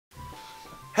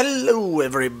Hello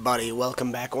everybody,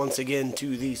 welcome back once again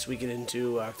to the Suikoden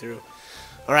 2 walkthrough.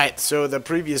 Alright, so the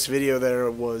previous video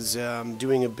there was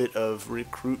doing a bit of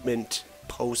recruitment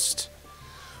post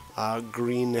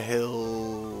Green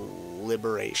Hill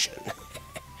Liberation.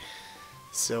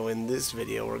 So in this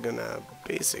video we're gonna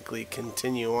basically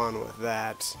continue on with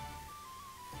that.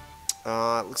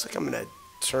 It looks like I'm gonna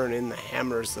turn in the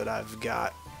hammers that I've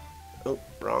got. Oh,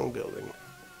 wrong building.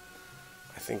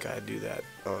 I think I do that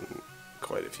on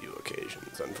quite a few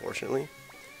occasions, unfortunately.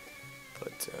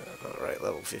 But, alright,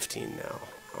 level 15 now.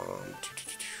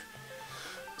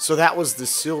 So that was the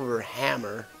silver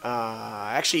hammer.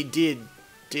 I actually did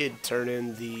turn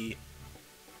in the,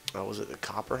 was it the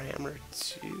copper hammer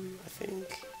too, I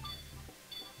think?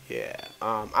 Yeah,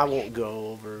 I won't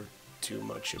go over too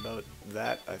much about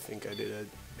that. I think I did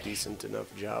a decent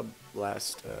enough job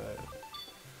last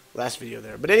video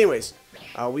there. But anyways,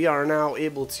 we are now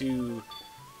able to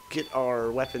get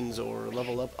our weapons or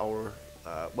level up our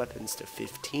weapons to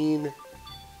 15.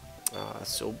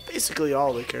 So basically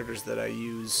all the characters that I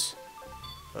use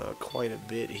quite a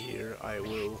bit here I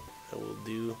will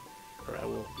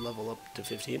level up to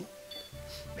 15.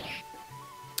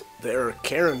 There,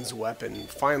 Karen's weapon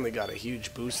finally got a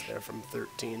huge boost there from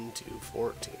 13 to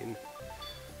 14.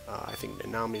 I think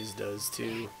Nanami's does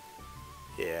too.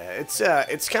 Yeah,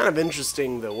 it's kind of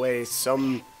interesting the way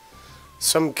some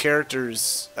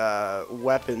characters'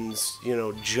 weapons, you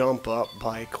know, jump up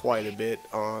by quite a bit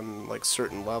on like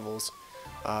certain levels.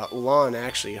 Lon,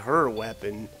 actually, her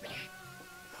weapon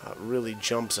really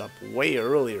jumps up way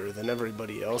earlier than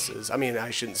everybody else's. I mean, I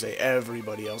shouldn't say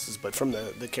everybody else's, but from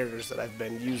the characters that I've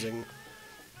been using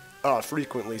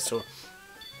frequently. So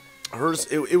hers,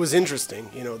 it was interesting,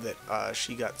 you know, that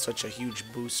she got such a huge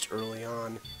boost early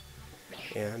on,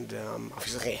 and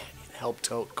obviously it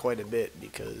helped out quite a bit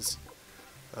because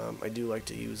I do like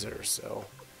to use her. So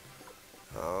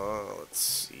let's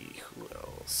see who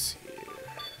else here.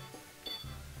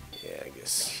 Yeah, I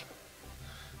guess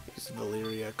use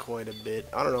Valeria quite a bit.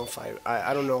 I don't know if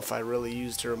I don't know if I really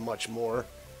used her much more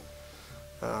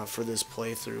for this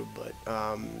playthrough,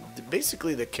 but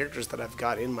basically the characters that I've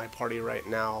got in my party right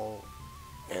now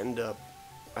end up,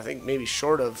 I think, maybe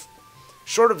short of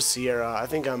Sierra. I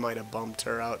think I might have bumped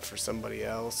her out for somebody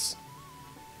else.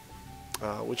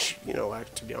 Which, you know,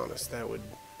 to be honest, that would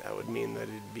mean that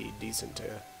it'd be decent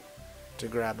to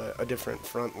grab a different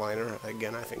frontliner.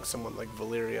 Again, I think someone like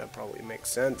Valeria probably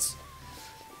makes sense.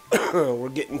 We're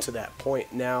getting to that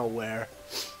point now where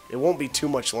it won't be too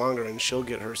much longer and she'll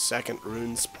get her second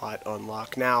rune spot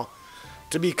unlocked. Now,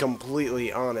 to be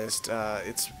completely honest,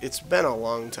 it's been a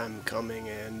long time coming,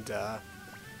 and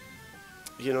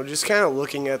you know, just kind of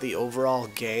looking at the overall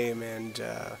game and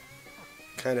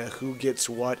kind of who gets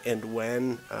what and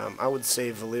when, I would say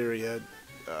Valeria,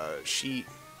 she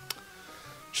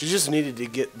just needed to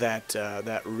get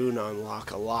that rune unlock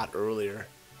a lot earlier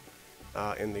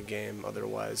in the game.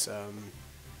 Otherwise,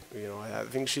 you know, I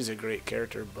think she's a great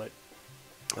character, but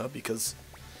because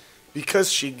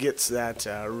she gets that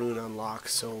rune unlock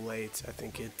so late, I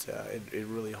think it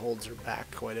really holds her back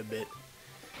quite a bit.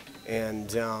 And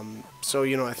so,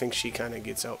 you know, I think she kind of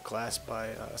gets outclassed by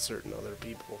certain other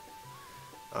people.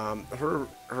 Her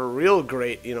real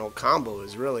great, you know, combo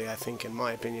is really, I think, in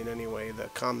my opinion anyway, the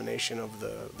combination of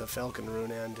the Falcon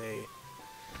rune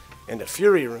and a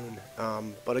Fury rune.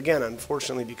 But again,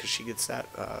 unfortunately, because she gets that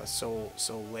so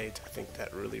late, I think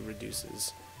that really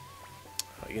reduces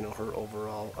you know, her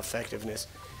overall effectiveness.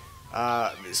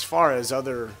 As far as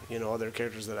other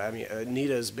characters that I mean,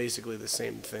 Nita is basically the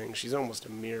same thing. She's almost a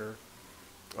mirror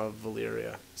of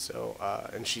Valeria. So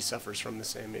and she suffers from the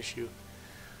same issue.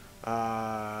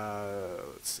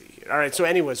 Let's see. All right. So,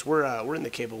 anyways, we're in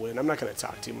the Cave of Wind. I'm not going to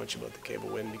talk too much about the Cave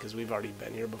of Wind because we've already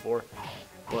been here before.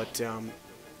 But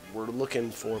we're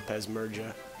looking for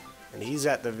Pesmerga, and he's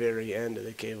at the very end of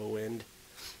the Cave of Wind.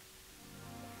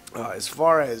 As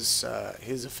far as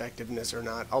his effectiveness or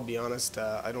not, I'll be honest.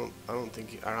 I don't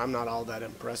think I'm not all that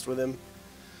impressed with him.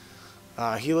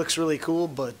 He looks really cool,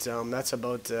 but that's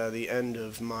about the end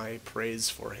of my praise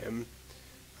for him.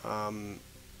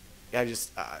 Yeah,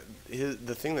 just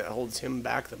the thing that holds him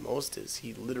back the most is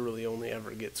he literally only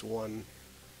ever gets one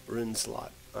rune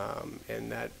slot, and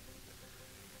that,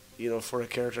 you know, for a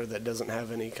character that doesn't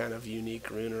have any kind of unique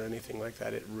rune or anything like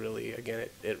that, it really, again,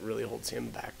 it really holds him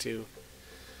back too.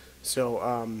 So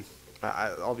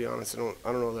I'll be honest, I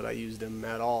don't know that I used him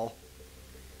at all.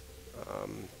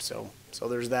 So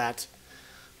there's that.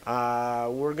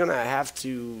 We're gonna have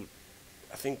to,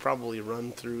 I think, probably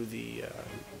run through the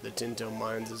Tinto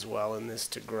mines as well in this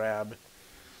to grab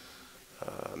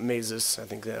mazes. I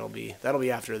think that'll be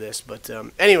after this. But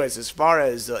anyways, as far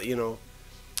as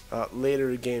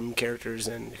later game characters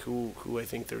and who I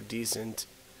think they're decent,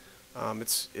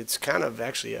 it's kind of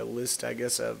actually a list, I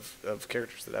guess, of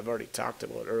characters that I've already talked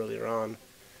about earlier on,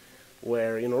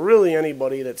 where really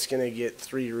anybody that's gonna get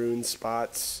 3 rune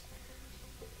spots.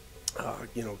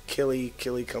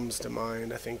 Killy comes to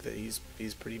mind. I think that he's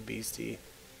pretty beasty.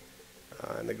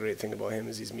 And the great thing about him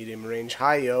is he's medium range.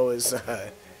 Hi-Yo is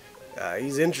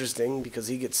he's interesting because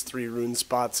he gets 3 rune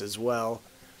spots as well.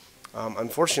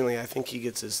 Unfortunately, I think he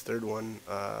gets his 3rd one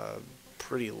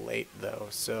pretty late though.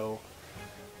 So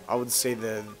I would say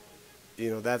that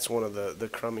that's one of the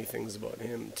crummy things about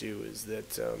him too, is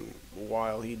that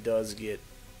while he does get,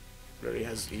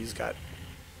 he's got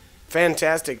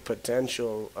fantastic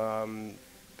potential.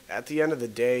 At the end of the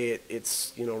day,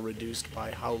 it's reduced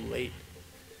by how late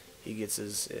he gets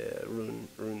his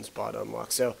rune spot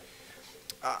unlocked. So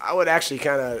I would actually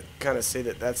kind of say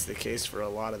that that's the case for a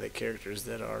lot of the characters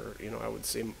that are I would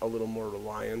say a little more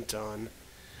reliant on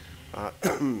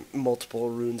multiple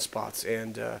rune spots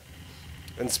and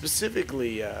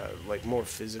specifically like more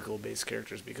physical based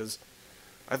characters, because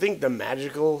I think the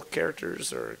magical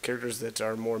characters or characters that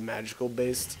are more magical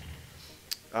based,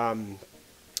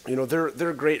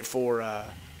 they're great for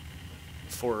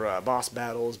boss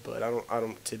battles, but I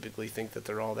don't typically think that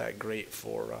they're all that great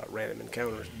for random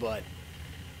encounters. But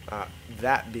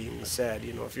that being said,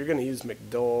 if you're going to use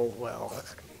McDole, well,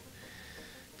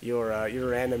 your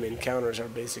random encounters are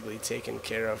basically taken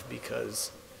care of,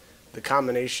 because the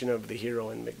combination of the hero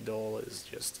and McDole is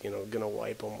just going to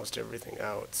wipe almost everything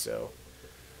out. So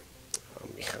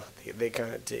they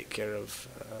kind of take care of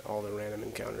all the random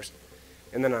encounters.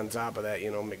 And then on top of that,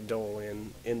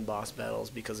 McDole in boss battles,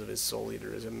 because of his Soul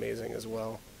Eater, is amazing as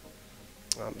well.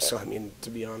 So I mean, to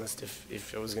be honest,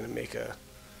 if I was going to make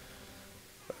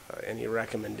any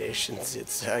recommendations,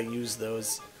 it's use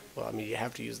those. Well, I mean, you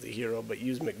have to use the hero, but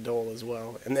use McDole as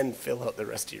well, and then fill out the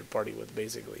rest of your party with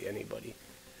basically anybody.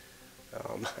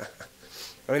 I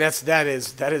mean, that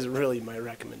is really my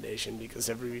recommendation, because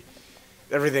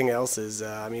everything else is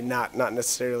I mean, not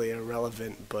necessarily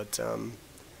irrelevant, but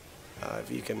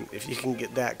if you can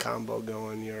get that combo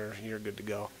going, you're good to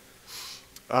go.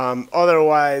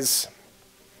 Otherwise,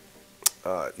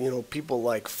 people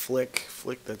like Flick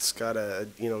that's got a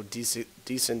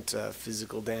decent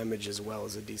physical damage as well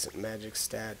as a decent magic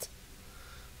stat.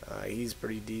 He's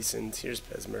pretty decent. Here's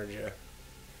Pesmerga.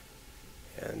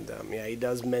 And yeah, he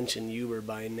does mention Uber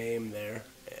by name there,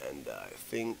 and I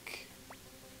think,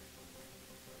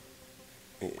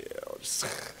 yeah, I'll just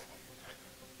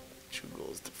 2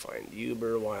 goals to find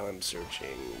Uber while I'm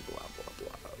searching. Blah blah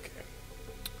blah. Okay.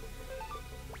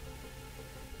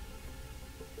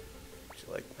 Would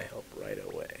you like my help right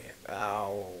away?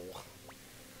 Ow!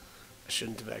 I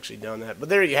shouldn't have actually done that, but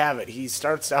there you have it. He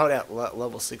starts out at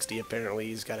level 60. Apparently,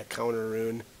 he's got a counter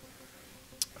rune.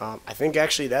 I think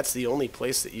actually that's the only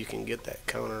place that you can get that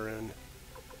counter rune.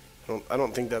 I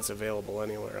don't think that's available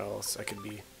anywhere else. I could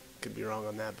be wrong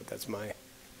on that, but that's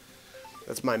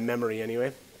my memory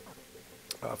anyway.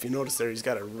 If you notice there, he's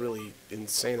got a really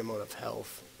insane amount of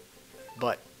health,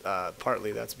 but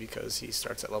partly that's because he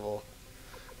starts at level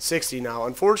 60 now.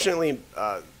 Unfortunately,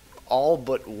 all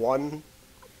but 1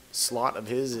 slot of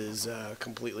his is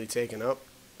completely taken up,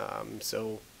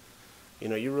 so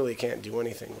you really can't do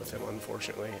anything with him,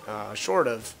 unfortunately. Short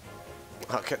of,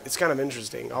 it's kind of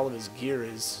interesting, all of his gear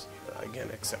is, again,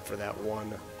 except for that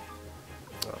 1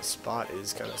 spot,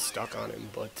 is kind of stuck on him,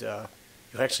 but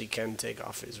you actually can take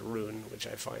off his rune, which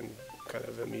I find kind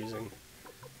of amusing.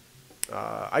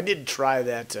 I did try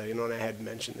that, and I had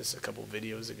mentioned this a couple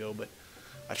videos ago, but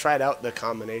I tried out the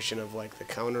combination of like the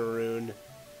counter rune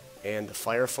and the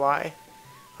Firefly.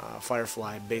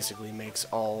 Firefly basically makes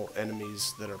all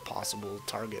enemies that are possible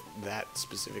target that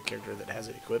specific character that has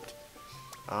it equipped.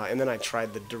 And then I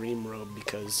tried the Dream Robe,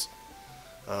 because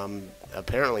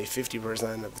apparently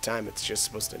 50% of the time it's just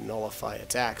supposed to nullify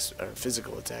attacks, or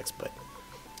physical attacks, but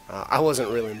I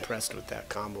wasn't really impressed with that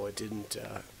combo. It didn't,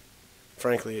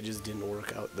 frankly, it just didn't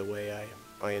work out the way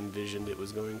I envisioned it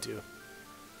was going to.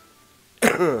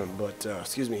 But,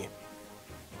 excuse me.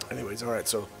 Anyways, alright,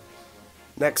 so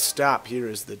next stop here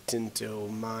is the Tinto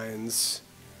Mines.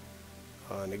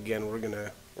 And again, we're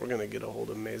gonna get a hold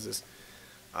of mazes.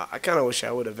 I kind of wish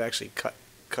I would have actually cut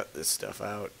this stuff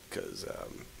out, because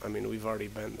I mean, we've already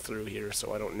been through here,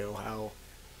 so I don't know how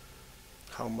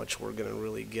much we're gonna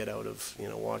really get out of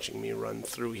watching me run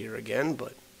through here again.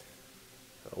 But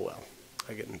oh well,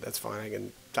 that's fine. I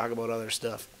can talk about other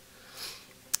stuff,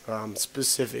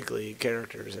 specifically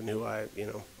characters and who I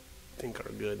think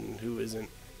are good and who isn't.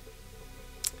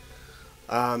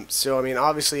 So I mean,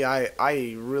 obviously,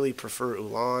 I really prefer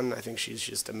Ulan. I think she's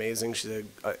just amazing. She's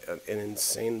an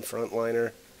insane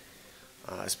frontliner,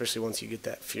 especially once you get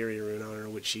that Fury rune on her,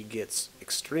 which she gets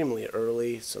extremely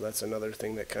early. So that's another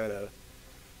thing that kind of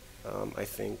I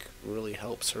think really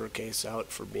helps her case out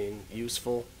for being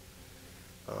useful.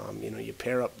 You know, you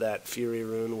pair up that Fury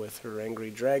rune with her Angry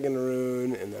Dragon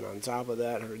rune, and then on top of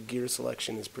that, her gear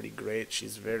selection is pretty great.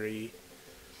 She's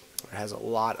has a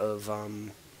lot of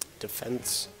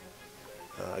defense.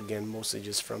 Again, mostly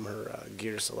just from her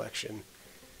gear selection.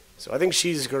 So I think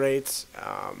she's great.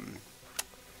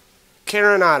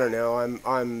 Karen, I don't know.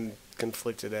 I'm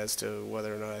conflicted as to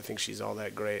whether or not I think she's all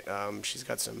that great. She's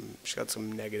got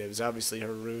some negatives. Obviously,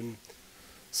 her rune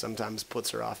sometimes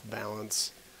puts her off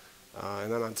balance.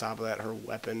 And then on top of that, her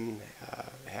weapon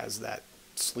has that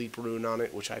sleep rune on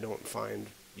it, which I don't find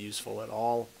useful at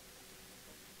all.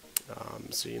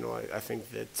 So, you know, I think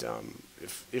that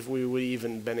if we would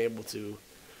even been able to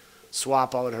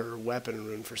swap out her weapon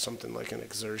rune for something like an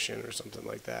exertion or something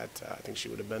like that, I think she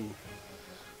would have been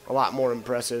a lot more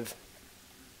impressive.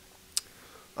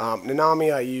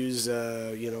 Nanami I use,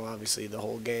 you know, obviously the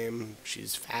whole game.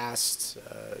 She's fast.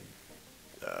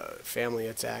 Family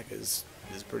attack is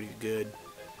pretty good.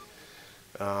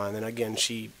 And then again,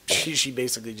 she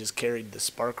basically just carried the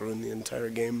spark rune the entire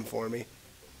game for me,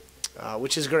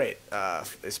 which is great,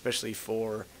 especially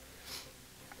for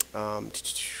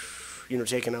you know,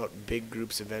 taking out big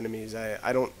groups of enemies.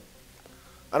 I don't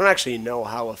actually know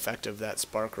how effective that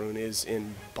spark rune is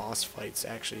in boss fights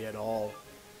actually at all.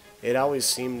 It always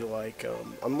seemed like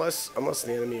unless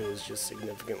the enemy was just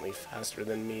significantly faster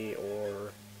than me,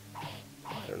 or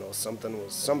I don't know,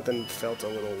 something felt a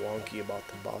little wonky about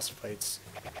the boss fights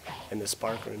in the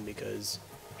spark rune, because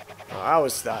I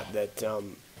always thought that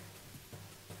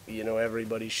you know,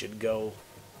 everybody should go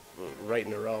right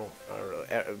in a row, or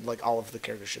like all of the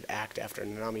characters should act after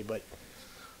Nanami, but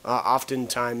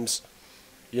oftentimes,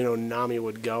 you know, Nami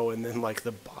would go and then like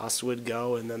the boss would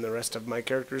go and then the rest of my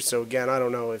characters. So again, I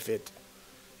don't know if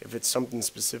it's something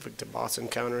specific to boss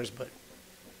encounters, but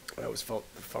I always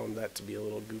found that to be a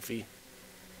little goofy.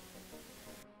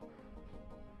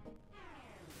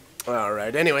 All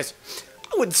right. Anyways,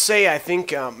 I would say I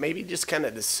think maybe just kind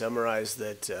of to summarize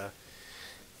that, I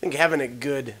think having a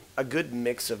good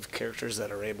mix of characters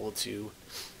that are able to,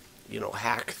 you know,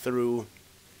 hack through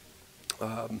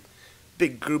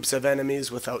big groups of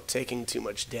enemies without taking too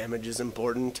much damage is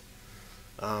important.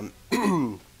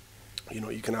 You know,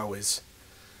 you can always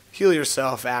heal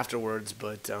yourself afterwards,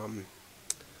 but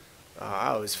I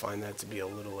always find that to be a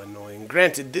little annoying.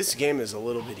 Granted, this game is a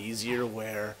little bit easier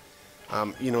where,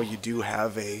 you know, you do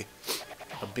have a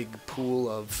big pool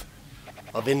of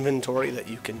inventory that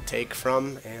you can take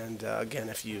from, and again,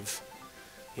 if you've,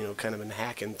 you know, kind of been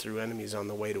hacking through enemies on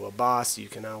the way to a boss, you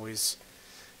can always,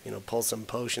 you know, pull some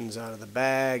potions out of the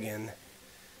bag and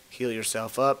heal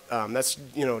yourself up. That's,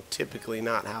 you know, typically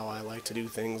not how I like to do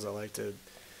things. I like to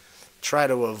try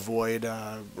to avoid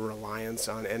reliance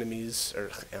on enemies,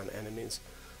 or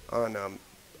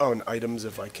on items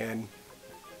if I can.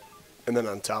 And then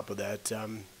on top of that,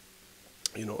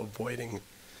 you know, avoiding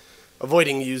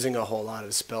using a whole lot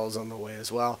of spells on the way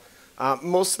as well.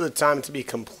 Most of the time, to be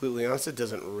completely honest, it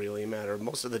doesn't really matter.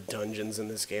 Most of the dungeons in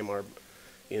this game are,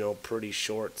 you know, pretty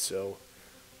short, so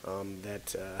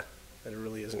that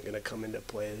really isn't going to come into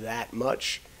play that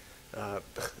much.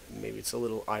 Maybe it's a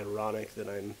little ironic that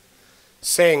I'm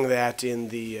saying that in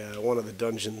the one of the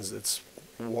dungeons that's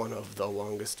one of the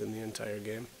longest in the entire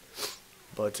game.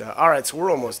 But alright, so we're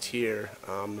almost here.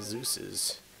 Zeus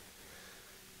is...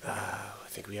 I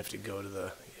think we have to go to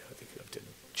the... Yeah, I think we have to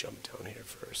jump down here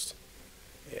first.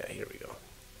 Yeah, here we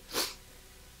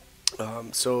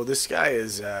go. So this guy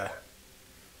is...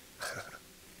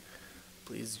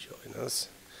 Please join us.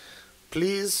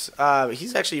 Please.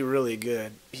 He's actually really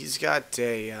good. He's got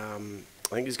a... I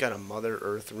think he's got a Mother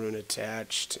Earth rune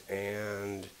attached,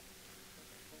 and...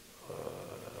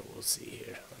 we'll see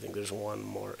here. I think there's one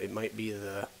more. It might be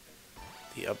the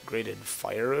upgraded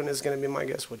fire rune is going to be my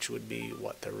guess, which would be,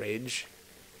 what, the rage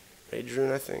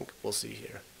rune, I think. We'll see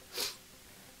here.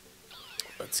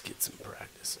 Let's get some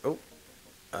practice. Oh,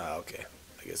 okay.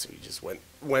 I guess we just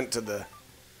went to the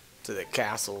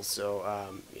castle. So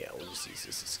yeah, we'll just use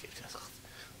this escape castle.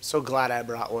 I'm so glad I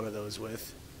brought one of those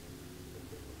with.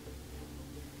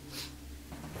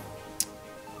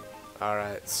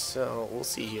 Alright, so we'll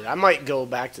see here. I might go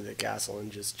back to the castle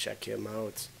and just check him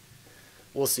out.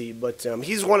 We'll see, but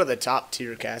he's one of the top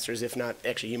tier casters, if not,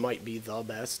 actually he might be the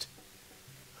best.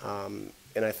 And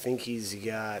I think he's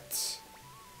got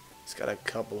a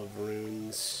couple of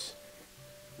runes.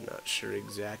 I'm not sure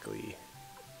exactly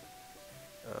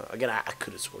Again, I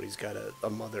could have swore he's got a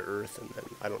Mother Earth, and then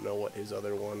I don't know what his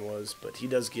other one was, but he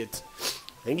does get,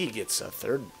 I think he gets a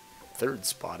third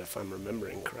spot if I'm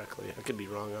remembering correctly. I could be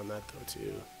wrong on that though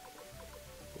too.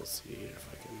 We'll see here if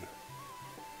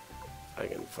I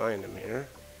can find him here.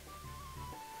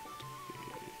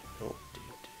 Nope.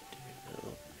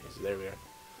 Nope. There we are.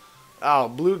 Oh,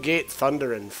 Blue Gate,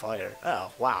 Thunder, and Fire.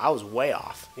 Oh, wow, I was way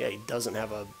off. Yeah, he doesn't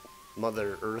have a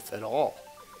Mother Earth at all.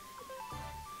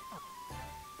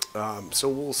 So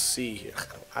we'll see here.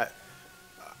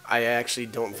 I actually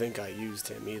don't think I used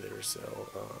him either, so,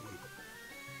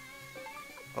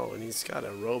 oh, and he's got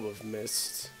a Robe of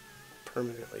Mist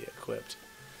permanently equipped.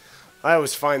 I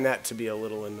always find that to be a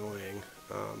little annoying.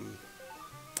 I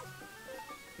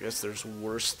guess there's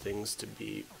worse things to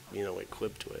be, you know,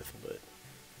 equipped with, but,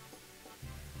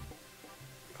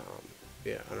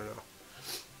 yeah, I don't know.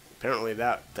 Apparently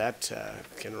that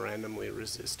can randomly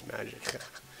resist magic.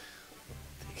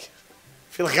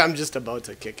 I feel like I'm just about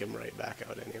to kick him right back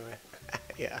out anyway.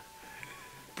 Yeah.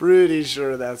 Pretty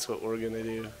sure that's what we're gonna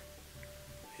do.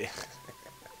 Yeah.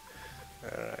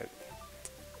 Alright.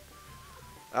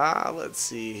 Let's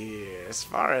see here. As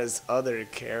far as other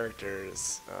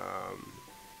characters,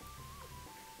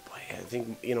 boy, I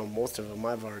think, you know, most of them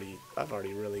I've already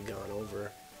really gone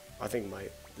over. I think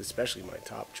especially my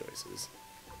top choices.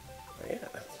 Yeah,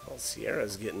 well,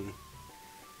 Sierra's getting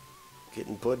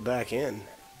put back in.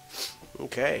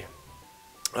 Okay.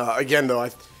 Again, though,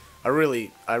 I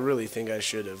really think I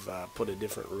should have put a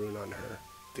different rune on her.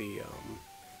 The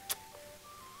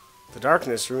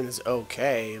darkness rune is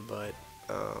okay, but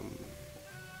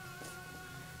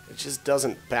it just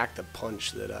doesn't pack the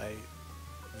punch that I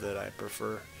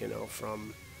prefer. You know,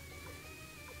 from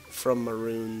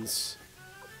Maroon's.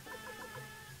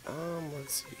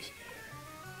 Let's see here.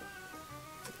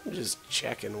 I'm just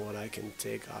checking what I can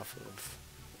take off of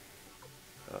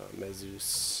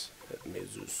Mezus.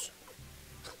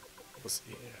 We'll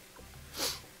see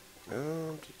here.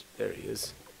 There he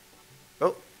is.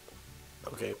 Oh,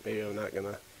 okay. Maybe I'm not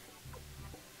gonna.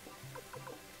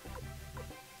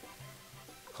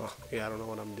 Huh? Yeah, I don't know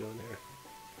what I'm doing here.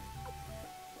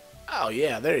 Oh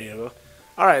yeah, there you go.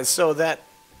 All right, so that.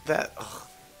 Oh,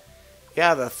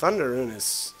 yeah, the Thunder rune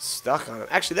is stuck on him.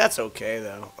 Actually, that's okay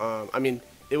though. I mean,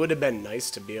 it would have been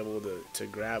nice to be able to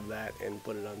grab that and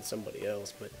put it on somebody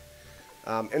else, but.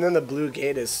 And then the Blue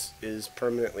Gate is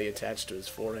permanently attached to his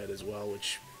forehead as well,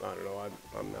 which, I don't know,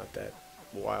 I'm not that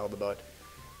wild about.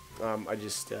 I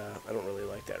just, I don't really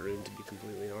like that rune, to be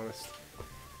completely honest.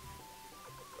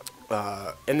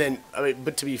 And then, I mean,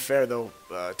 but to be fair, though,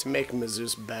 to make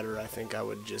Mezus better, I think I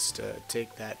would just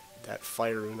take that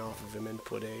fire rune off of him and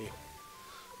put a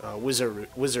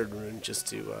wizard rune just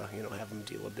to, you know, have him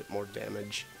deal a bit more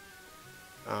damage.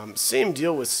 Same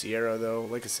deal with Sierra, though.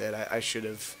 Like I said, I should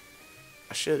have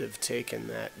taken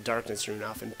that darkness rune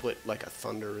off and put like a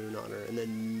thunder rune on her, and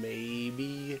then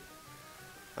maybe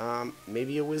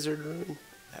a wizard rune.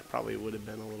 That probably would have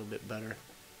been a little bit better.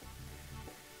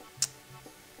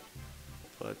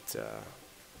 But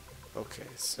okay,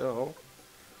 so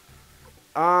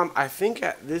I think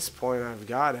at this point I've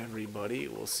got everybody.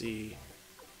 We'll see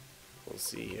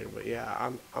here, but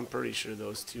yeah, I'm pretty sure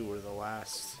those two were the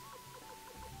last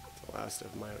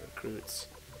of my recruits.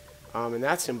 And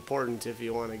that's important if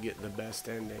you want to get the best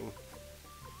ending.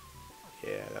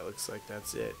 Yeah, that looks like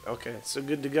that's it. Okay, so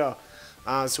good to go.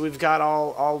 So we've got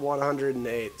all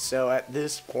 108. So at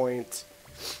this point,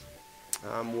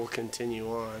 we'll continue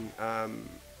on.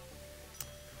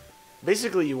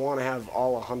 Basically, you want to have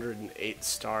all 108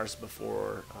 stars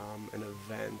before an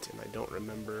event, and I don't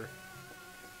remember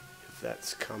if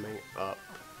that's coming up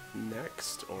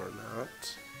next or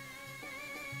not.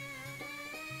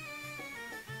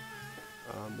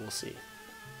 We'll see.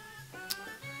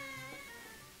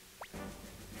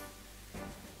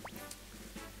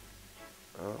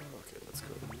 Okay, let's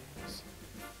go to Muse.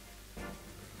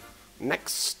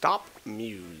 Next stop,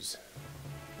 Muse.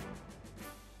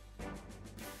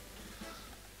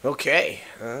 Okay,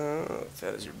 if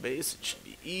that is your base, it should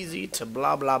be easy to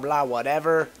blah blah blah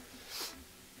whatever.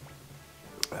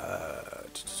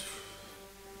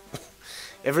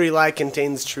 Every lie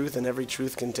contains truth, and every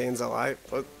truth contains a lie.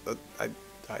 But I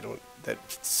don't. That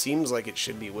seems like it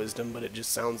should be wisdom, but it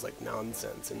just sounds like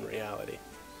nonsense in reality.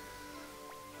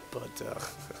 But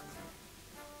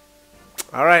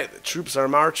all right, the troops are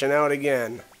marching out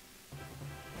again.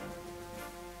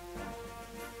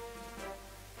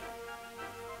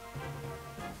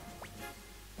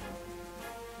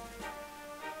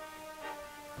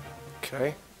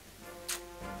 Okay.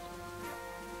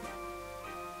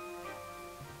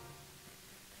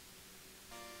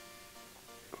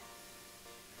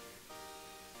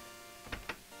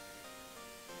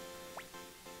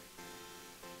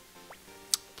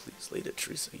 Please, Lady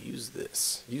Teresa, use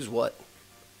this. Use what?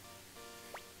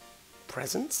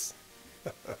 Presents?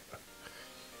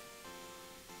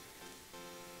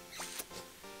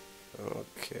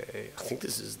 Okay, I think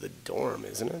this is the dorm,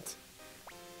 isn't it?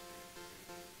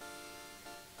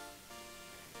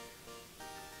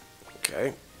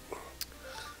 Okay.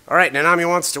 Alright, Nanami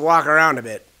wants to walk around a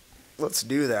bit. Let's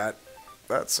do that.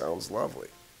 That sounds lovely.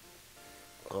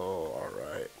 Oh,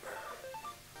 alright.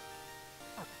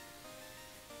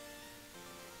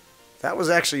 That was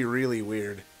actually really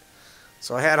weird.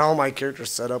 So I had all my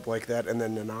characters set up like that, and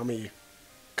then Nanami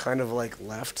kind of like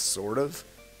left, sort of,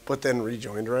 but then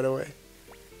rejoined right away.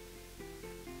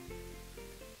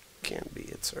 Can't be,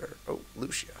 it's her. Oh,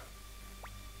 Lucia.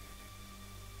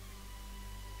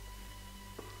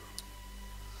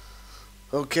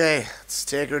 Okay, let's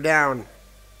take her down.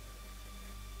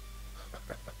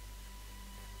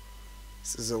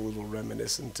 This is a little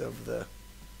reminiscent of the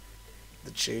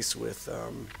chase with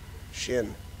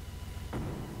Shin.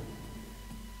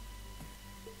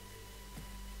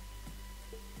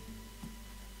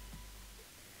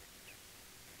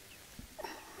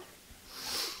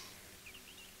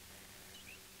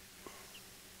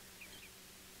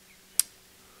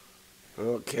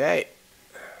 Okay.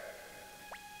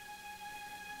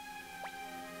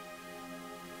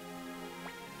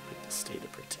 Stay to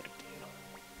protect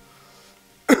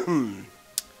you.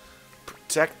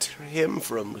 Protect him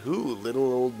from who,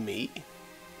 little old me?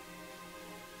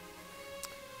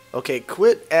 Okay,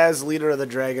 quit as leader of the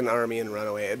dragon army and run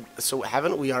away. So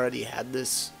haven't we already had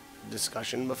this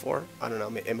discussion before? I don't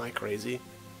know, am I crazy?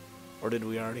 Or did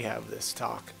we already have this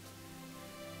talk?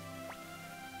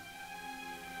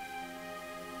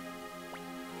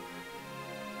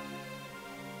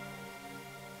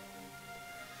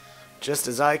 Just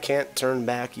as I can't turn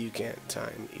back, you can't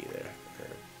time either. Or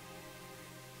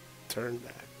turn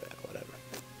back, whatever.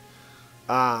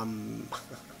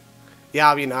 Yeah,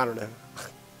 I mean, I don't know.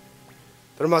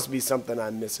 There must be something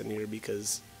I'm missing here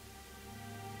because...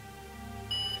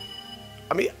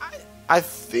 I mean, I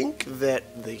think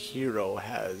that the hero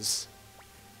has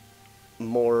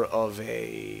more of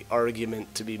a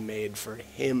argument to be made for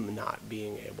him not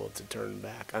being able to turn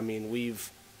back. I mean,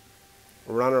 we've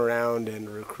run around and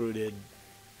recruited,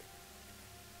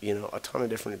 you know, a ton of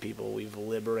different people. We've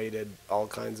liberated all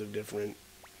kinds of different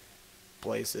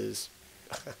places.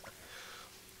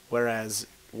 Whereas,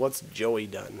 what's Joey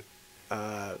done?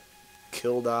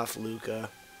 Killed off Luca.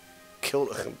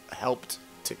 Helped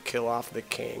to kill off the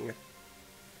king.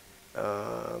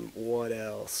 What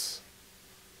else?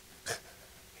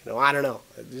 You know, I don't know.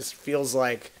 It just feels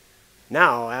like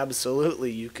now,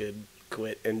 absolutely, you could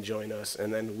quit and join us,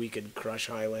 and then we could crush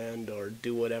Highland or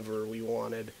do whatever we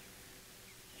wanted.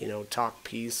 You know, talk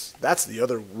peace. That's the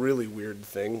other really weird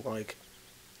thing. Like,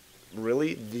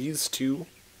 really? These two,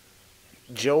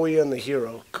 Joey and the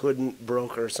hero, couldn't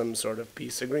broker some sort of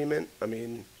peace agreement? I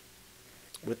mean,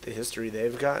 with the history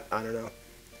they've got? I don't know.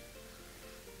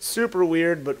 Super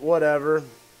weird, but whatever.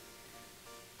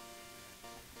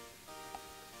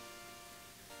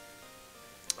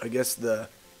 I guess the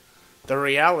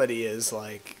reality is,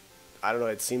 like, I don't know,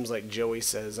 it seems like Joey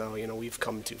says, oh, you know, we've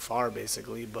come too far,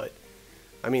 basically, but,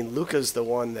 I mean, Luca's the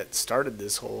one that started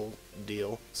this whole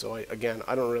deal, so, again,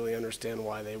 I don't really understand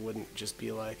why they wouldn't just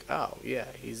be like, oh, yeah,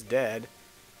 he's dead,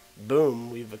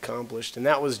 boom, we've accomplished, and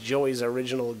that was Joey's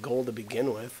original goal to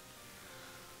begin with,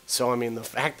 so, I mean, the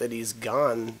fact that he's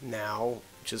gone now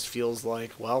just feels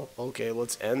like, well, okay,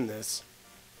 let's end this,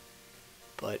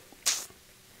 but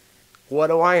what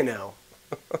do I know?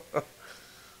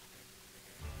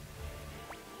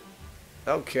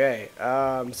 Okay,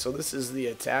 so this is the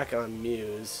attack on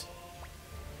Muse.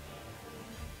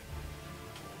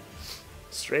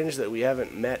 Strange that we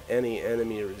haven't met any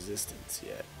enemy resistance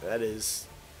yet. That is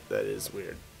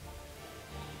weird.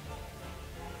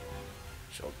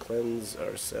 Shall cleanse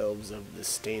ourselves of the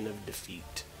stain of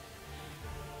defeat.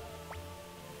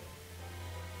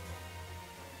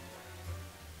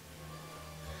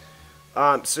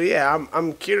 So yeah,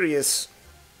 I'm curious,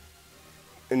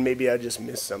 and maybe I just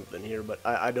missed something here, but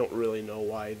I don't really know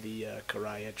why the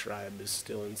Karaya tribe is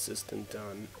still insistent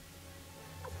on,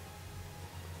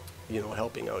 you know,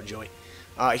 helping out Joey.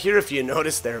 Here, if you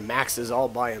notice there, Max is all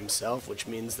by himself, which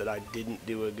means that I didn't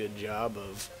do a good job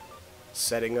of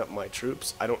setting up my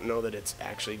troops. I don't know that it's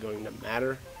actually going to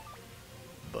matter,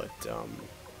 but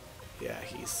yeah,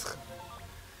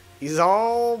 he's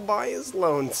all by his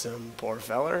lonesome, poor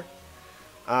feller.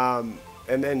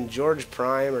 And then George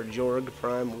Prime, or Jorg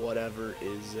Prime, whatever,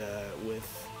 is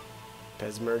with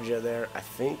Pesmerga there. I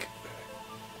think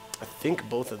I think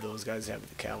both of those guys have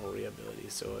the cavalry ability,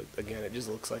 so again, it just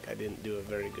looks like I didn't do a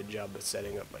very good job of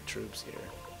setting up my troops here.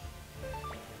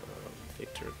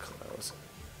 Victor Klaus.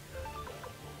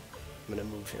 I'm going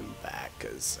to move him back,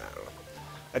 because, I don't know.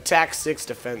 Attack 6,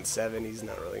 defense 7, he's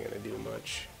not really going to do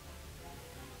much.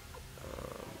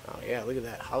 Oh yeah, look at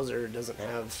that. Hauser doesn't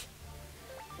have...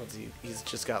 He's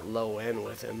just got low end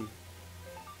with him.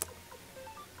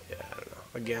 Yeah, I don't know.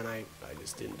 Again, I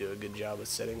just didn't do a good job of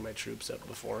setting my troops up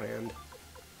beforehand.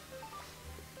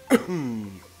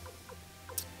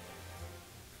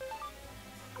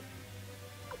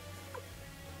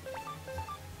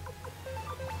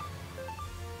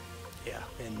 Yeah,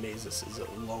 and Mazes is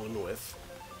alone with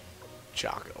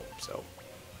Chaco, so...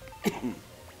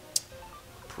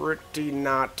 pretty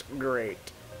not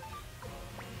great.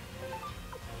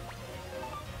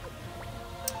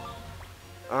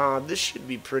 This should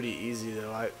be pretty easy,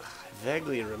 though. I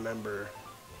vaguely remember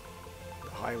the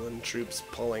Highland troops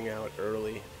pulling out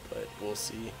early, but we'll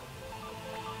see.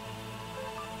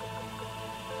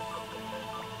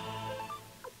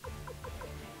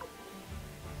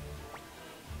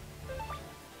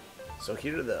 So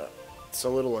here it's a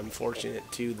little unfortunate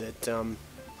too that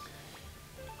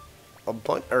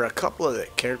a couple of the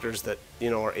characters that, you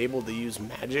know, are able to use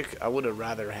magic, I would have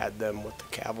rather had them with the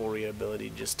cavalry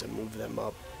ability just to move them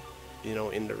up, you know,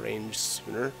 into range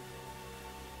sooner.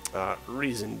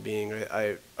 Reason being,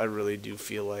 I really do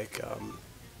feel like,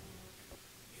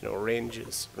 you know, range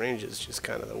is just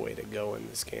kind of the way to go in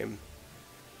this game.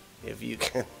 If you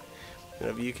can, you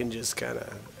know, if you can just kind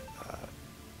of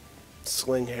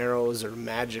sling arrows or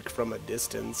magic from a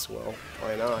distance, well,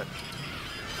 why not?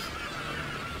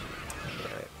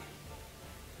 Alright.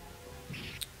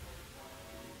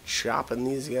 Chopping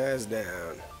these guys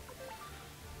down.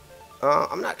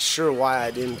 I'm not sure why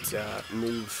I didn't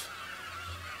move.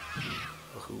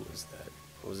 Who was that?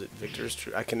 Was it Victor's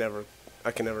troop? I can never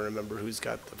remember who's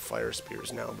got the fire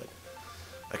spears now, but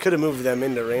I could have moved them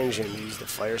into range and used the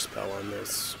fire spell on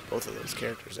both of those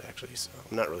characters actually. So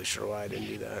I'm not really sure why I didn't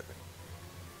do that,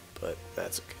 but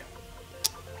that's okay.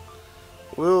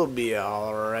 We'll be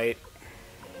all right.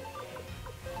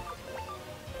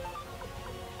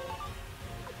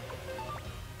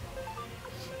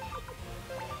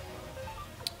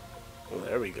 Well,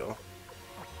 there we go.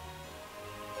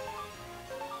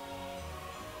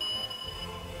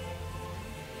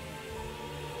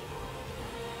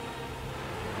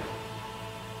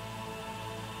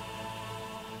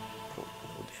 Oh,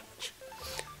 no damage.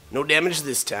 No damage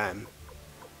this time.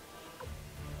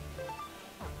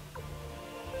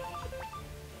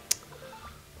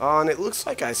 And it looks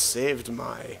like I saved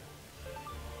my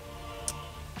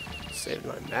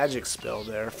magic spell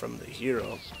there from the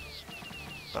hero.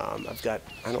 I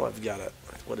know I've got a,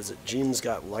 what is it? Jean's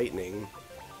got lightning.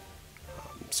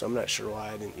 So I'm not sure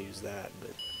why I didn't use that,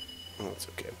 but oh, it's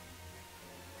okay.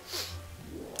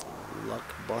 Luck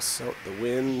busts out the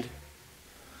wind.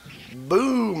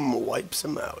 Boom! Wipes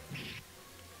him out.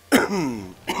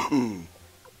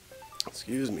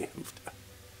 Excuse me.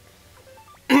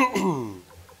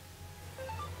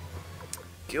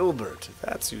 Gilbert,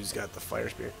 that's who's got the fire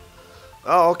spear.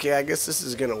 Oh, okay, I guess this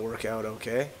is gonna work out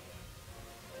okay.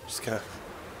 Just gonna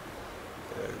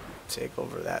take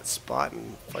over that spot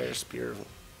and fire spear.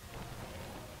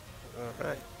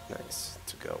 Alright, nice.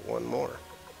 Took out one more.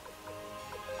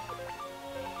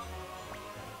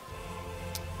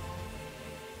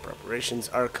 Preparations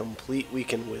are complete. We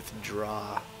can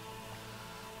withdraw.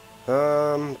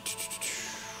 Alright,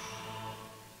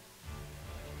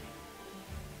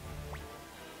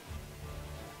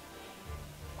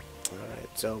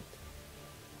 so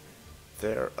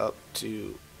they're up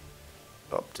to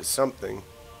something.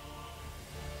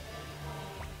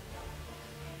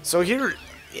 So here,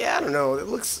 yeah, I don't know. It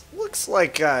looks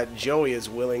like Joey is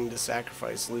willing to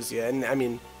sacrifice Lucia, and I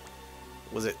mean,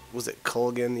 was it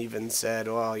Colgan even said,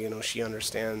 well, you know, she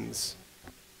understands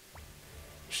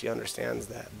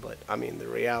that, but I mean, the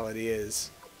reality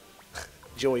is,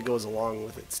 Joey goes along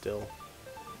with it still.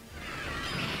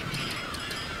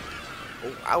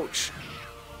 Oh, ouch.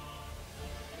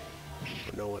 I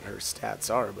don't know what her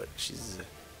stats are, but she's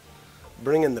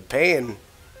bringing the pain.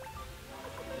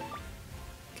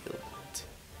 Killed it.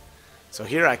 So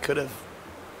here I could have...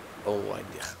 Oh,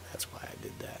 that's why I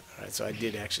did that. Alright, so I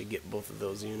did actually get both of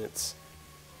those units.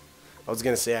 I was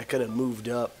going to say I could have moved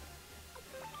up,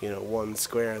 you know, one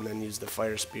square and then used the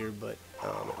fire spear, but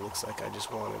it looks like I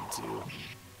just wanted to...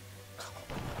 Oh,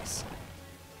 nice.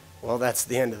 Well, that's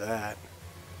the end of that.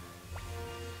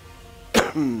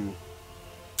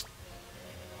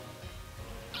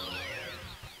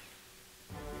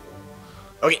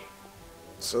 Okay,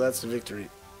 so that's the victory.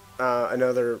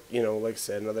 Another, you know, like I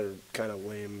said, another kind of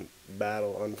lame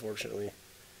battle, unfortunately.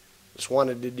 Just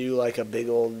wanted to do like a big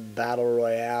old battle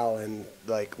royale and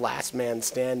like last man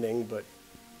standing, but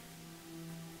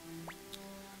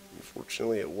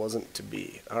unfortunately it wasn't to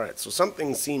be. Alright, so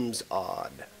something seems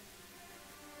odd.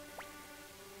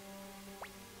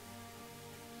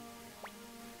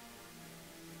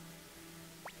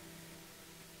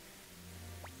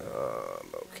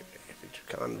 Okay, feature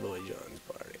convoy John's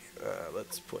party.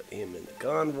 Let's put him in the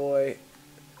convoy,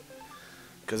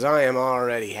 because I am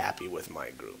already happy with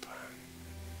my group.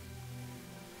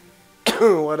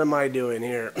 What am I doing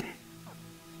here?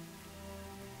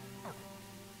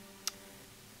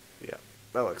 Yeah,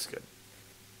 that looks good.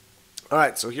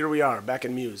 Alright, so here we are, back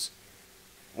in Muse.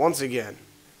 Once again.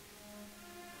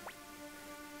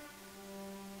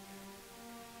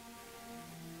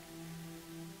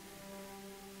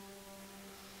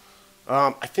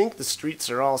 I think the streets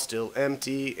are all still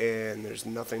empty, and there's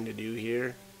nothing to do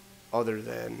here, other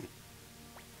than,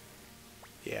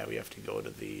 yeah, we have to go to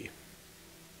the,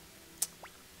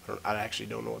 I actually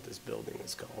don't know what this building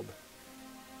is called.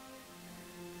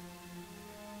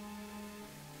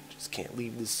 Just can't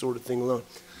leave this sort of thing alone.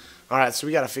 Alright, so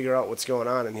we gotta figure out what's going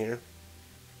on in here.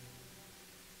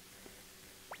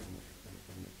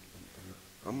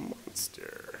 A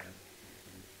monster.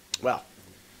 Well,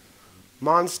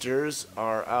 monsters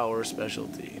are our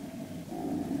specialty.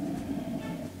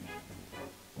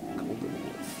 Golden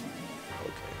wolf.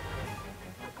 Okay.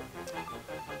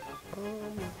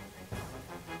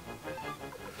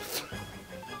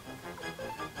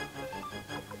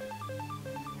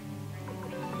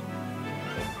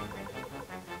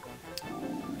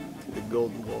 The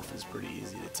golden wolf is pretty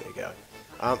easy to take out.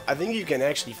 I think you can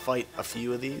actually fight a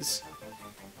few of these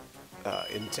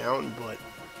in town, but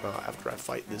after I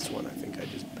fight this one, I think I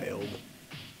just bailed.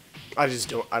 I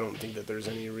don't think that there's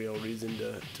any real reason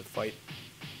to fight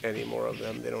any more of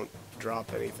them. They don't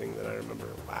drop anything that I remember.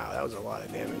 Wow, that was a lot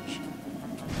of damage.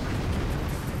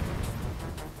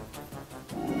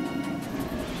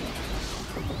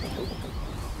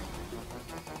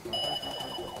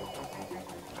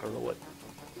 I don't know what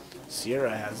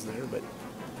Sierra has there, but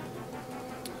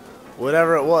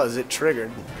whatever it was, it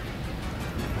triggered.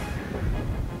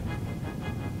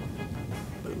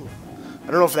 I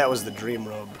don't know if that was the Dream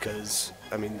Robe, because,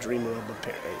 I mean, Dream Robe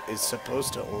is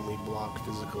supposed to only block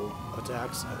physical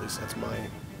attacks. At least that's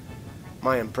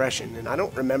my impression. And I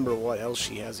don't remember what else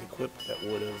she has equipped that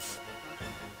would have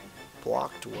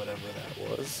blocked whatever that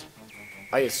was.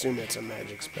 I assume it's a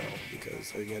magic spell,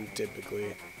 because, again,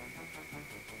 typically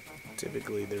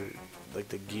they're, like,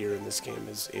 the gear in this game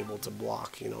is able to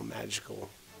block, you know,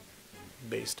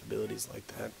 magical-based abilities like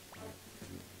that.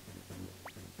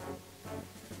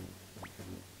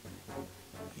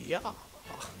 Yeah.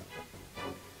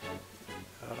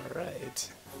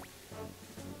 Alright.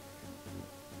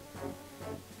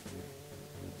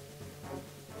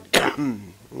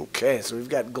 Okay, so we've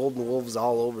got golden wolves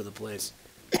all over the place.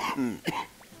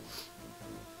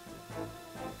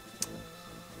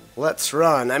 Let's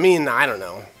run. I mean, I don't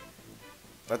know.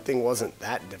 That thing wasn't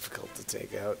that difficult to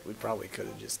take out. We probably could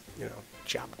have just, you know,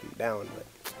 chopped them down,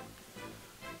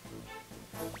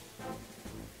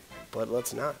 but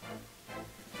let's not.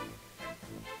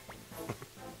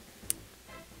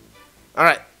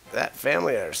 Alright, that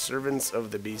family are servants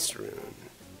of the Beast Rune.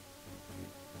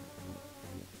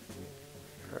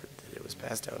 Heard that it was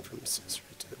passed down from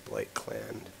Sisra to the Blight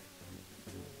clan.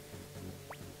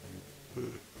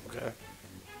 Okay.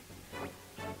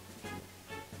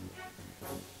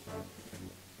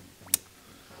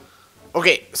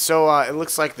 Okay, so it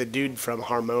looks like the dude from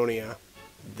Harmonia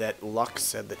that Luck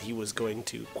said that he was going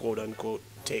to quote-unquote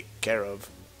take care of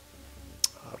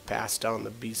passed on the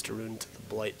Beast Rune to the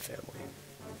Blight family.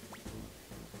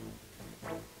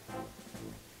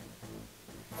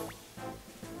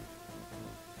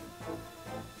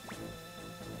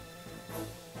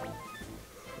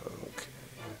 Okay,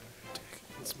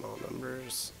 attacking in small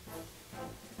numbers.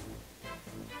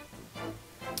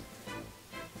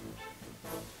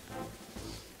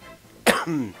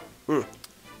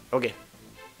 Okay.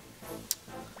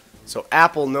 So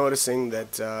Apple noticing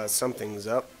that something's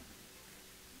up.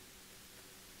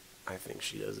 I think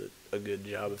she does a good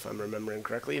job if I'm remembering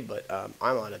correctly, but I'm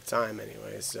out of time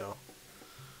anyway, so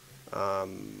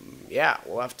yeah,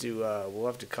 we'll have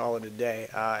to call it a day.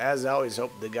 As always,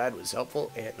 hope the guide was helpful,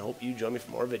 and hope you join me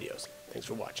for more videos. Thanks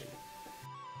for watching.